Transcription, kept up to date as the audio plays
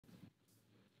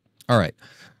All right.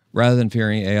 Rather than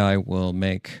fearing AI will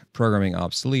make programming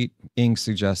obsolete, Ing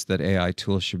suggests that AI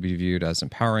tools should be viewed as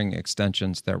empowering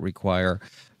extensions that require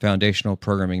foundational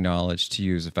programming knowledge to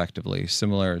use effectively,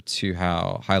 similar to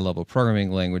how high level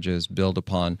programming languages build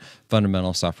upon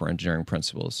fundamental software engineering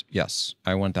principles. Yes,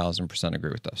 I 1000%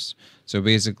 agree with this. So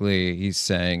basically, he's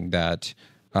saying that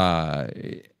uh,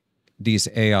 these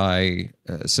AI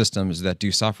systems that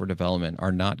do software development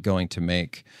are not going to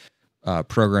make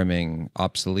programming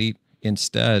obsolete.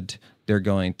 Instead, they're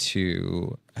going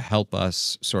to help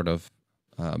us sort of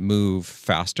move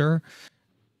faster,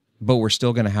 but we're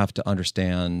still going to have to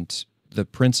understand the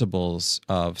principles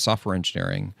of software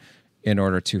engineering in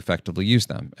order to effectively use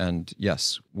them. And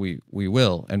yes, we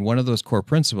will. And one of those core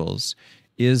principles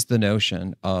is the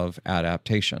notion of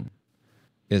adaptation,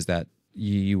 is that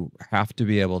you have to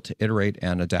be able to iterate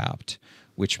and adapt,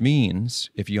 which means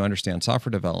if you understand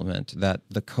software development, that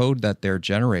the code that they're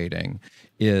generating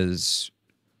is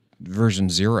version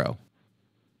 0.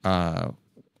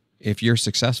 If you're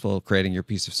successful creating your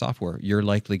piece of software, you're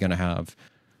likely going to have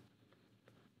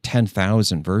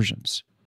 10,000 versions